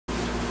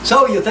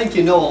So you think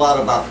you know a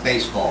lot about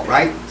baseball,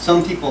 right?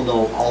 Some people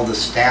know all the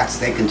stats.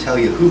 They can tell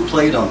you who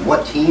played on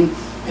what team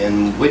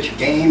and which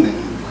game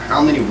and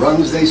how many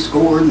runs they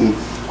scored and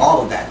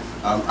all of that.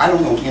 I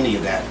don't know any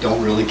of that,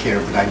 don't really care,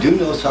 but I do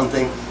know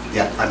something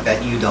that I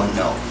bet you don't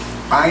know.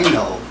 I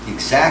know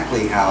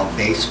exactly how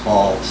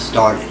baseball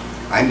started.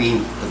 I mean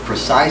the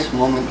precise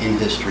moment in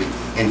history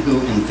and who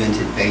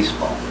invented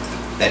baseball.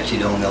 Bet you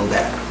don't know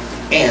that.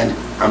 And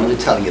I'm going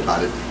to tell you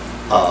about it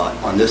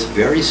on this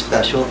very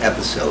special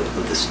episode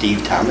of the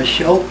Steve Thomas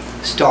Show,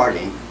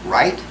 starting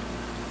right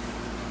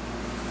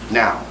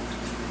now.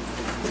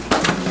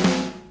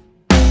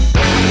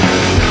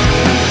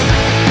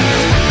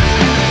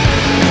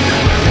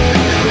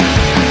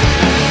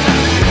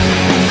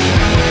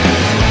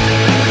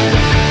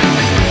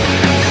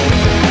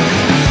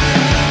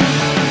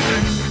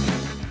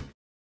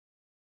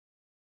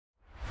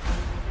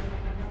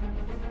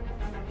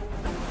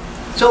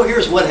 So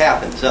here's what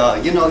happens.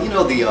 You know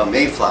the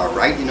Mayflower,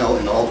 right? You know,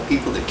 and all the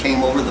people that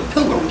came over, the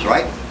Pilgrims,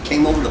 right?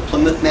 Came over to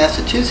Plymouth,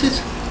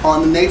 Massachusetts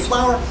on the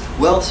Mayflower.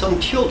 Well, some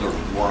children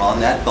were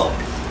on that boat,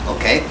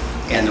 okay?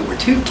 And there were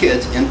two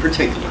kids in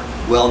particular.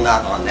 Well,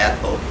 not on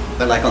that boat,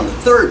 but like on the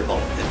third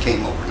boat that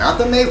came over. Not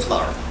the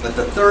Mayflower, but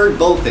the third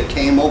boat that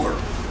came over.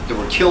 There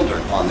were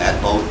children on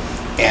that boat.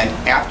 And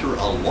after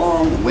a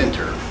long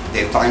winter,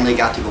 they finally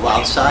got to go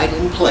outside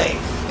and play.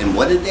 And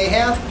what did they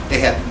have? They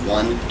had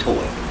one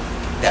toy.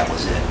 That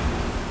was it.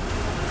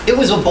 It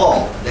was a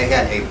ball. They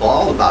had a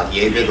ball about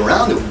yay big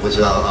around. It was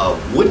a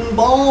wooden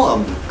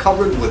ball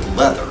covered with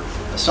leather,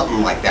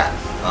 something like that.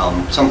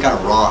 Some kind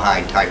of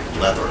rawhide type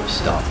leather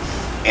stuff.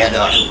 And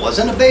it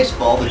wasn't a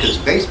baseball because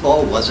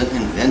baseball wasn't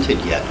invented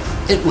yet.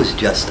 It was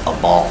just a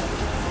ball.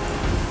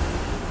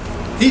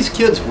 These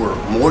kids were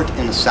Mort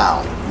and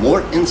Sal.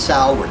 Mort and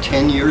Sal were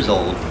 10 years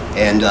old.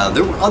 And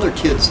there were other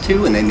kids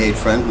too, and they made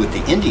friends with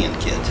the Indian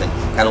kids and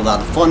had a lot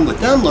of fun with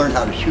them, learned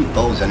how to shoot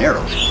bows and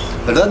arrows.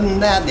 But other than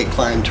that, they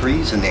climbed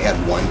trees and they had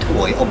one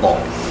toy, a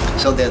ball.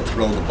 So they'd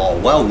throw the ball.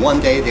 Well, one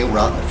day they were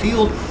out in the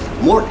field.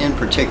 Mort in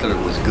particular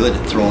was good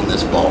at throwing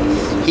this ball.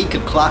 He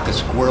could clock a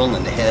squirrel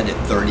in the head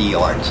at 30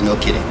 yards, no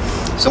kidding.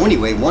 So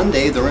anyway, one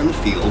day they're in the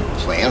field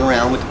playing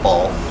around with the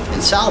ball,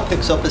 and Sal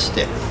picks up a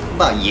stick,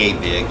 about yay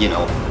big, you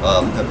know,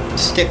 a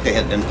stick they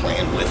had been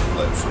playing with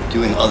for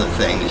doing other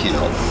things, you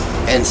know.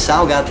 And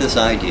Sal got this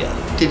idea.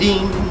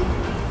 Ta-ding!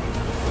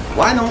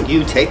 Why don't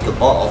you take the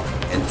ball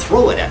and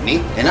throw it at me,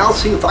 and I'll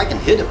see if I can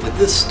hit it with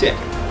this stick.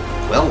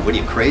 Well, what are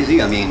you,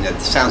 crazy? I mean, it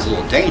sounds a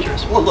little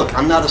dangerous. Well, look,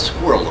 I'm not a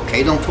squirrel,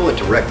 okay? Don't throw it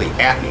directly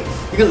at me.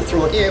 You're going to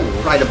throw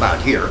it right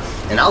about here,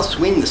 and I'll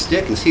swing the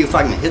stick and see if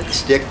I can hit the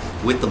stick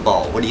with the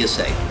ball. What do you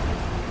say?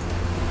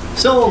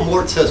 So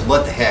Mort says,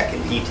 what the heck,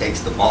 and he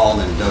takes the ball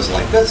and does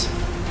like this,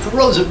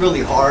 throws it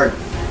really hard.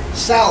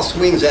 Sal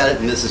swings at it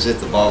and misses it.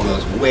 The ball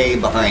goes way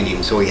behind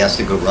him, so he has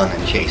to go run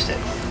and chase it.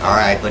 All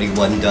right, but he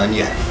wasn't done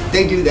yet.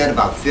 They do that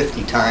about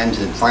 50 times,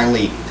 and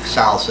finally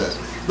Sal says,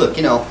 look,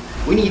 you know,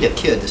 we need a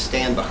kid to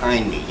stand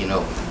behind me, you know,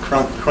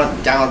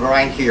 crunk down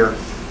right here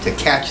to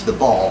catch the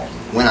ball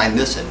when I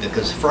miss it,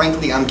 because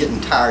frankly, I'm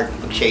getting tired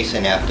of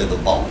chasing after the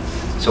ball.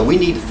 So we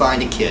need to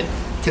find a kid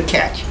to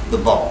catch the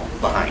ball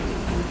behind me.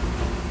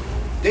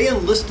 They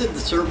enlisted the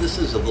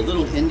services of a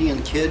little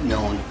Indian kid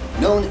known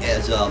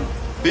as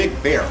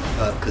Big Bear,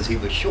 because he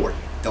was short,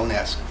 don't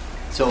ask.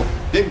 So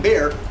Big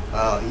Bear,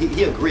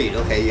 he agreed,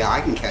 okay, yeah, I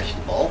can catch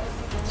the ball.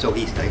 So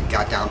he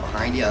got down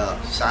behind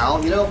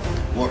Sal, you know,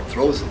 Mort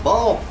throws the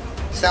ball,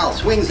 Sal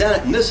swings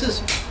at it,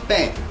 misses,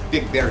 bang,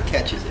 Big Bear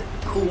catches it.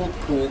 Cool,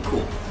 cool,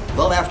 cool.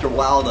 Well, after a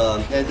while,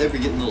 they were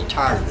getting a little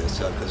tired of this,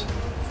 because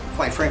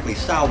quite frankly,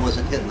 Sal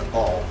wasn't hitting the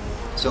ball.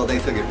 So they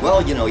figured,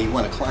 well, you know, you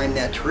want to climb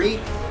that tree?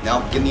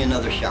 Now give me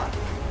another shot.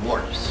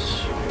 Mort,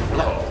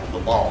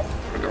 the ball.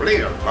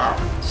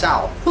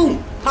 Sal,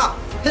 boom, pop,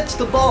 hits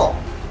the ball.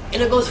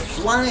 And it goes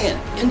flying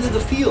into the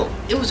field.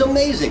 It was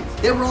amazing.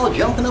 They were all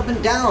jumping up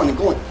and down and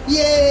going,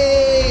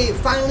 yay,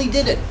 finally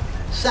did it.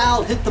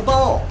 Sal hit the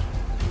ball.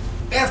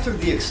 After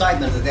the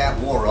excitement of that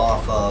wore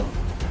off,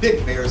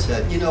 Big Bear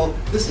said, you know,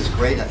 this is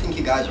great. I think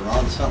you guys are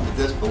on to something with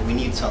this, but we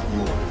need something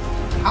more.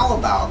 How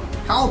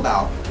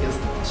about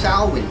if,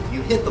 Sal, when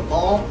you hit the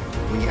ball,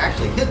 when you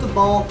actually hit the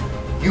ball,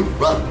 you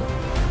run?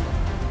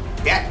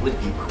 That would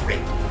be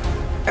great.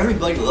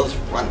 Everybody loves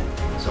running.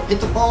 So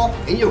hit the ball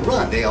and you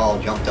run. They all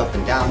jumped up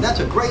and down. That's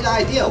a great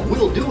idea.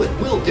 We'll do it.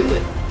 We'll do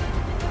it.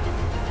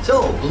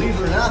 So, believe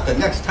it or not, the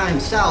next time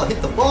Sal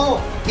hit the ball,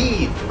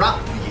 he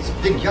dropped his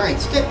big giant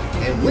stick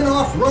and went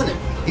off running.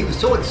 He was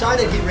so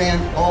excited he ran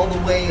all the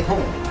way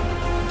home.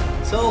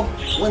 So,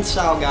 once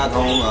Sal got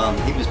home,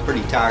 he was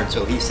pretty tired,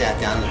 so he sat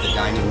down at the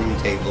dining room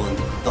table and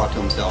thought to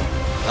himself,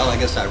 well, I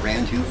guess I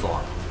ran too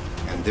far.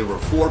 And there were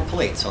 4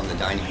 plates on the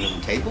dining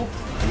room table,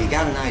 and he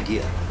got an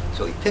idea.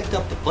 So he picked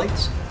up the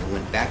plates and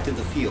went back to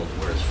the field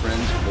where his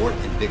friends Mort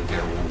and Big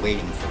Bear were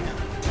waiting for him.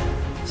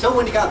 So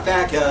when he got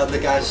back, the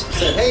guys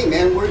said, hey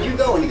man, where'd you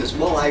go? And he goes,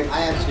 well, I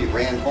actually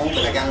ran home,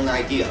 but I got an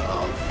idea.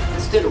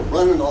 Instead of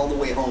running all the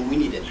way home, we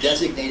need a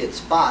designated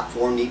spot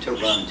for me to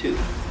run to.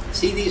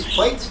 See these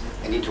plates?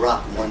 And he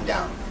dropped one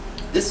down.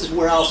 This is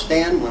where I'll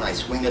stand when I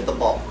swing at the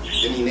ball.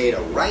 Then he made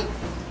a right,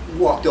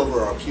 walked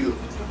over a few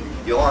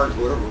yards,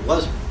 whatever it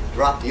was,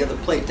 dropped the other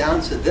plate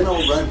down, said, then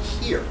I'll run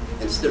here,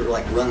 instead of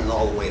like running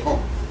all the way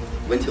home.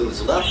 Went to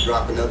his left,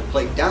 dropped another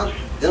plate down,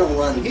 then I'll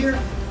run here.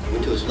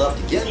 Went to his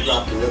left again,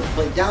 dropped another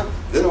plate down,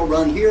 then I'll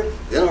run here,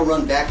 then I'll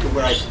run back to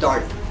where I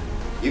started.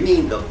 You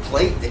mean the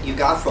plate that you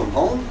got from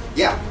home?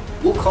 Yeah,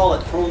 we'll call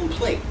it home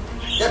plate.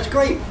 That's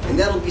great, and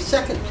that'll be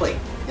second plate,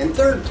 and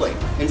third plate,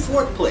 and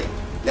fourth plate.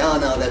 No,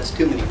 that's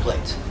too many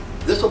plates.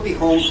 This will be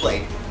home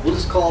plate. We'll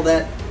just call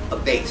that a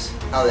base.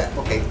 How that?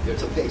 Okay,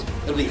 there's a base.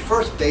 It'll be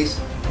first base,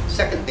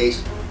 second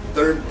base,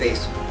 third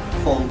base,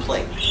 home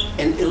plate.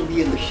 And it'll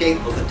be in the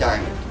shape of a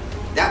diamond.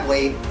 That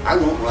way, I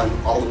won't run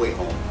all the way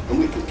home, and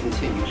we can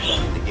continue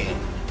playing the game.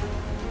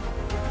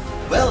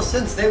 Well,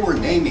 since they were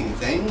naming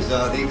things,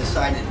 they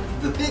decided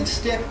the big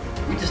stick,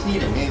 we just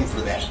need a name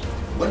for that.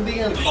 What are we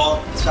going to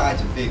call it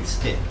besides a big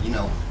stick? You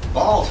know,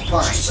 ball's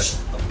fine,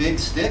 but a big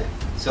stick?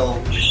 So,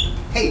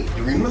 hey,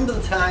 you remember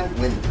the time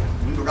when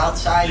we were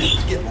outside and it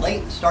was getting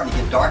late and starting to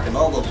get dark and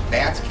all those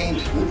bats came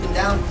swooping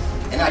down?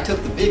 And I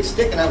took the big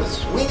stick and I was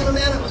swinging them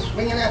at it, I was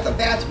swinging at the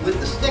bats with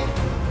the stick?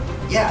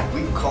 Yeah,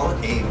 we call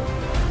it a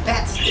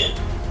bat stick.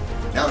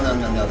 No,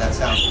 that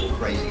sounds a little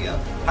crazy.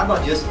 How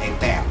about just a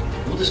bat?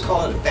 We'll just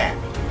call it a bat.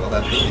 Well,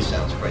 that really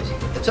sounds crazy.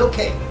 It's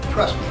okay,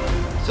 trust me.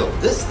 So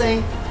this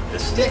thing, the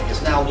stick,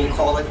 is now, we'll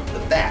call it the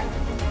bat.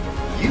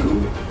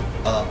 You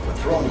were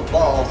throwing the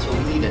ball, so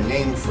we need a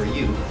name for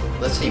you.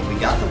 Let's see, we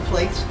got the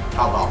plates.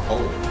 How about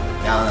bowling?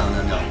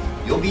 No.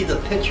 You'll be the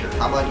pitcher.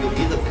 How about you'll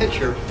be the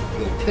pitcher?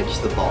 You'll pitch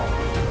the ball.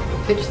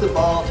 You'll pitch the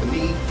ball to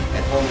me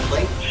at home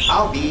plate.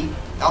 I'll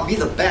be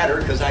the batter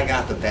because I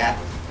got the bat,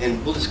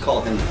 and we'll just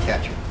call him the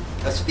catcher.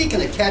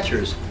 Speaking of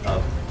catchers,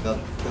 the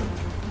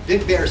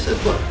Big Bear said,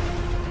 look,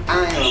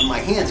 my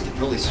hands get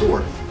really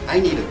sore. I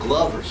need a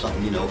glove or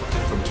something, you know,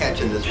 from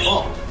catching this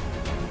ball.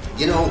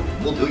 You know,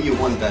 we'll do you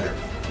one better.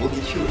 We'll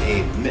get you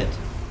a mitt,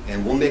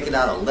 and we'll make it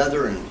out of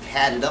leather and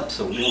pad it up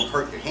so it won't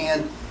hurt your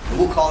hand, and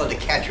we'll call it a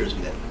catcher's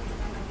mitt.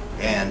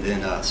 And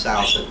then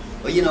Sal said,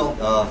 well, you know,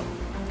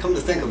 come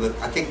to think of it,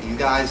 I think you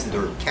guys that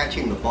are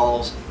catching the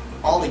balls,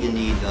 all of you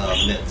need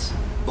mitts,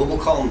 but we'll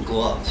call them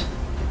gloves.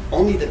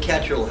 Only the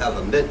catcher will have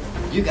a mitt,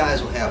 you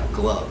guys will have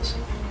gloves.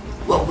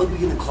 Well, what are we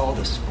going to call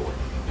this sport?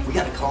 We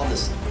got to call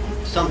this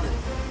something,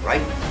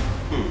 right?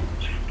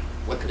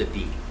 What could it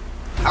be?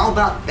 How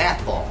about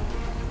bat ball?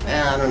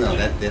 I don't know,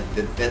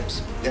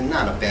 that's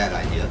not a bad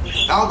idea.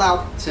 How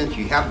about, since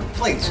you have the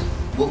plates,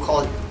 we'll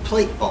call it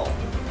plate ball?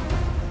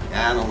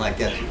 I don't like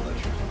that too much.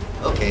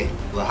 Okay,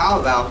 well how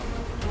about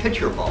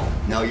pitcher ball?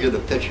 Now you're the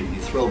pitcher,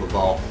 you throw the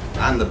ball,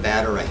 I'm the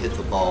batter, I hit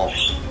the ball,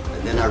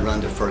 and then I run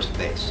to first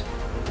base.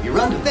 You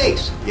run to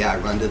base? Yeah, I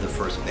run to the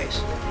first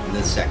base, and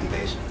then second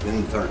base,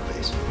 then third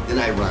base, then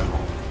I run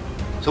home.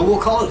 So we'll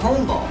call it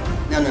home ball.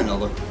 No,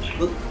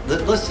 look,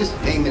 let's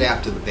just name it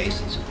after the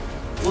bases.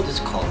 We'll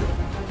just call it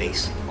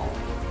baseball.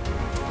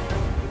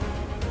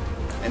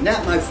 And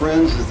that, my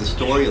friends, is the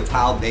story of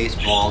how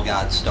baseball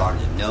got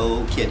started.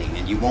 No kidding.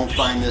 And you won't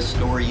find this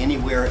story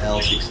anywhere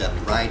else except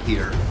right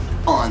here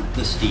on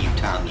the Steve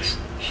Thomas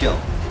Show.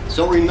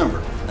 So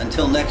remember,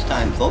 until next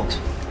time, folks,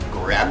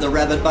 grab the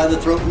rabbit by the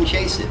throat and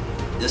chase it.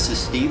 This is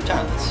Steve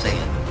Thomas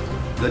saying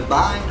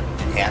goodbye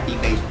and happy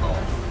baseball.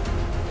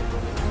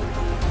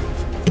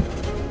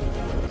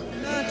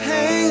 Not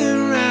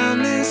hanging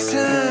around this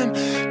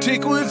time.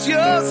 Take what's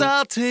yours,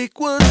 I'll take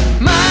what's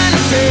mine.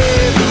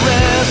 Save the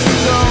rest for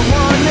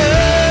someone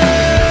else.